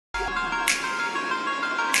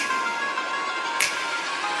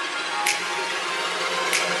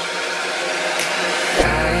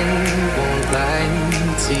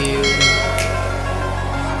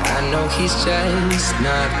he's just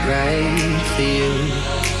not right for you.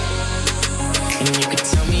 And you could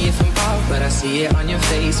tell me if I'm off, but I see it on your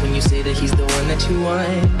face when you say that he's the one that you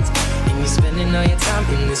want. And you're spending all your time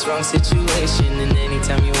in this wrong situation, and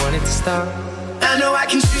anytime you want it to stop, I know I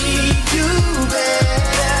can treat you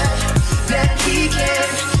better than he can.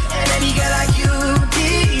 And any girl like you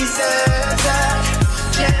deserves a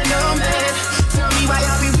gentleman. Tell me why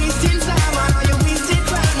I'll be wasting time on all your wasted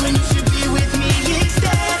pride when you should be with me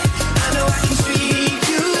instead. I know I can treat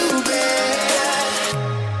you better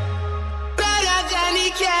than he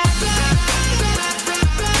can.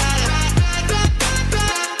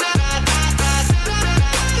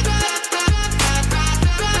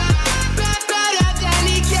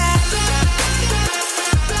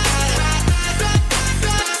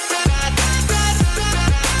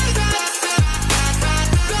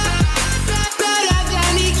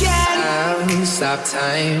 Stop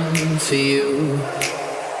time for you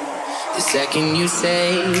the second you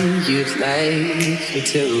say you'd like me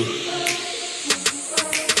to.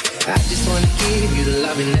 I just wanna give you the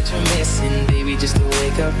loving that you're missing, baby, just to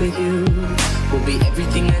wake up with you will be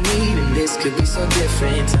everything I need, and this could be so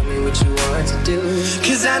different. Tell me what you want to do,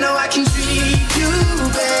 'cause I know I can treat you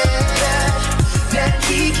better than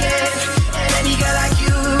he can. And any girl like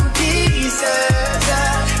you deserves a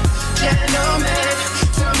gentleman.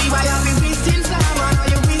 Tell me why I'll be wasting time on all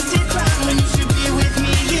your wasted pride when you should be with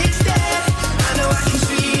me instead. I know I can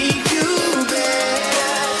treat you better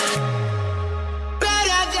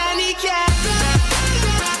than he can.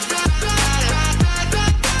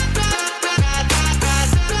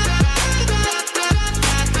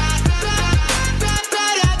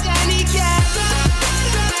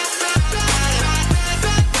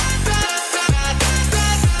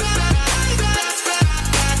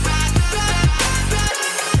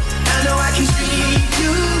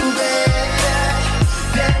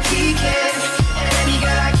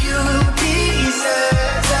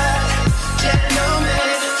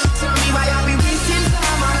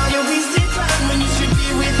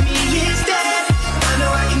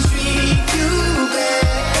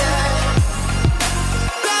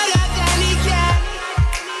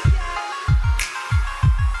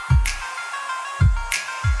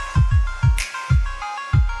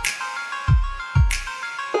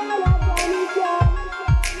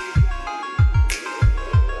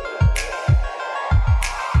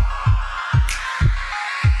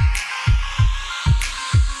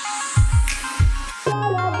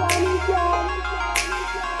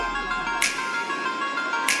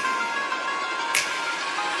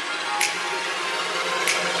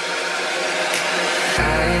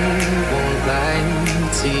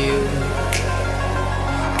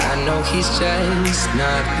 He's just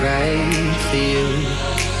not right for you.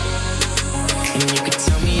 And you could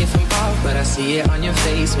tell me if I'm off, but I see it on your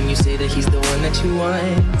face when you say that he's the one that you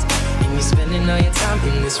want. And you're spending all your time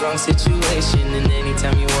in this wrong situation, and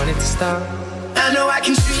anytime you want it to stop, I know I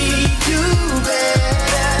can treat you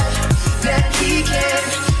better than he can.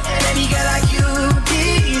 And any girl like you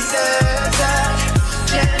deserves a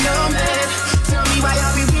gentleman. Tell me why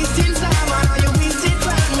I'll be wasting time on all your wasted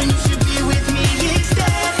pride when you should be with me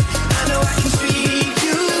instead. I know I can treat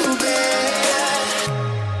you better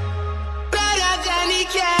than he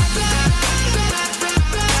can.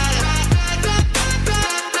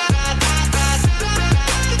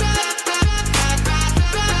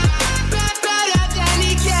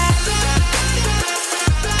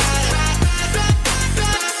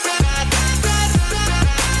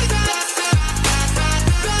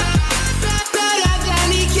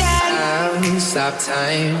 Stop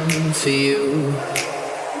time for you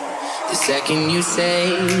the second you say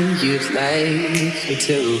you'd like me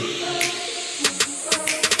to.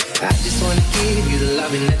 I just wanna give you the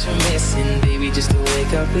loving that you're missing, baby, just to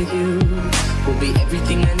wake up with you will be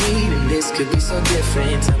everything I need, and this could be so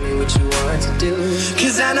different. Tell me what you want to do,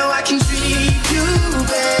 'cause I know I can treat you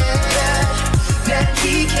better than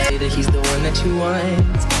he can. Say that he's the one that you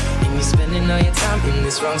want, and you're spending all your time in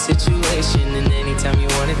this wrong situation, and anytime you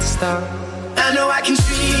want it to stop, I know I can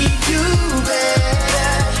treat you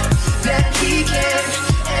better than he can.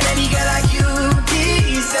 And any girl like you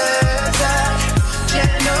deserves a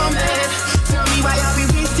gentleman. Tell me why I'll be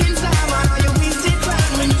wasting time on all your wasted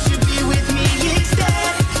pride when you should be with me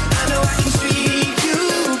instead. I know I can treat you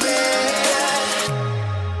better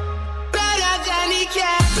than he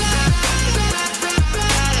can.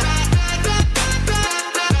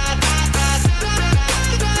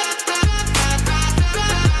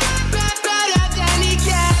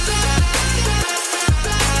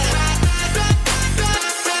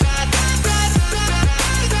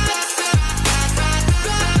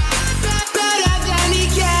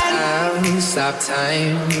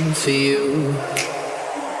 time for you.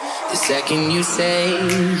 The second you say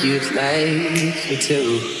you'd like me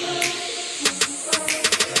to.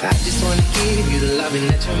 I just wanna give you the loving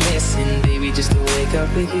that you're missing, baby, just to wake up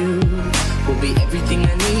with you. Will be everything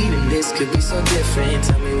I need, and this could be so different.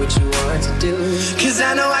 Tell me what you want to do, 'cause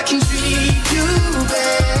I know I can treat you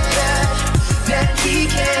better than he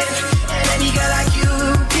can. And any girl like you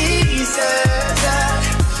deserves a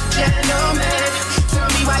gentleman. Tell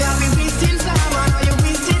me why I'll be wasting time on all your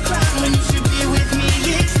wasted time when you should be with me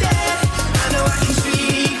instead. I know I can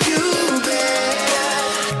treat you better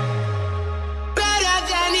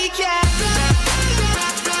than he can.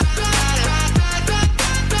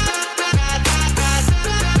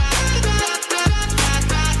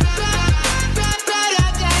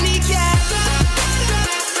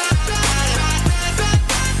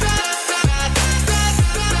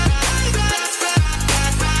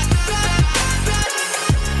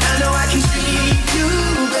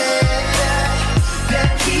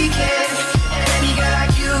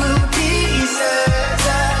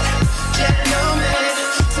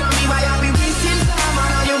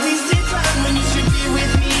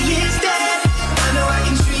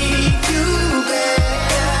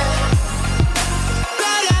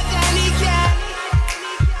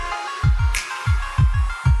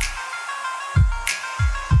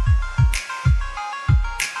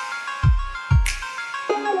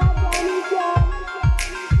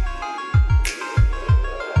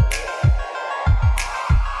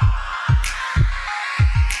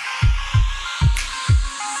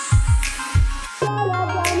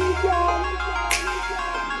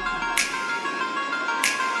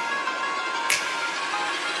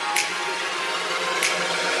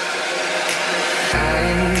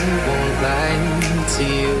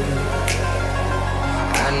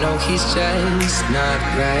 He's just not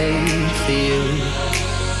right for you.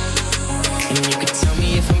 And you could tell me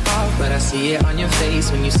if I'm off, but I see it on your face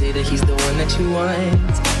when you say that he's the one that you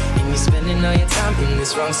want. And you're spending all your time in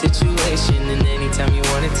this wrong situation, and anytime you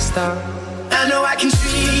want it to stop, I know I can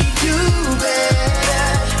treat you better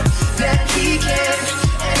than he can.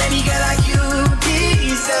 And any girl like you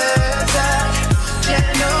deserves a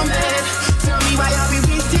gentleman. Tell me why I'll be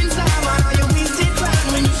wasting time on all your wasted time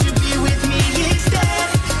when you should be with me instead.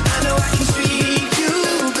 I know I can treat you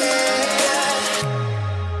better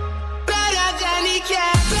than he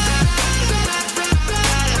can.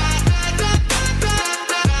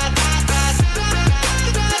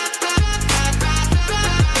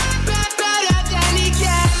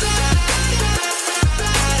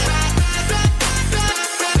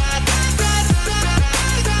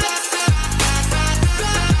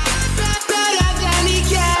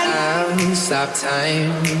 Stop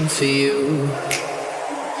time for you.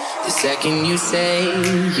 The second you say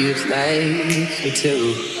you'd like me to.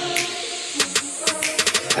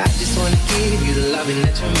 I just wanna give you the loving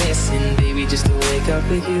that you're missing, baby, just to wake up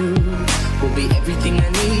with you. Will be everything I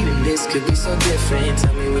need, and this could be so different.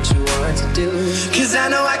 Tell me what you want to do, 'cause I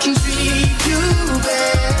know I can treat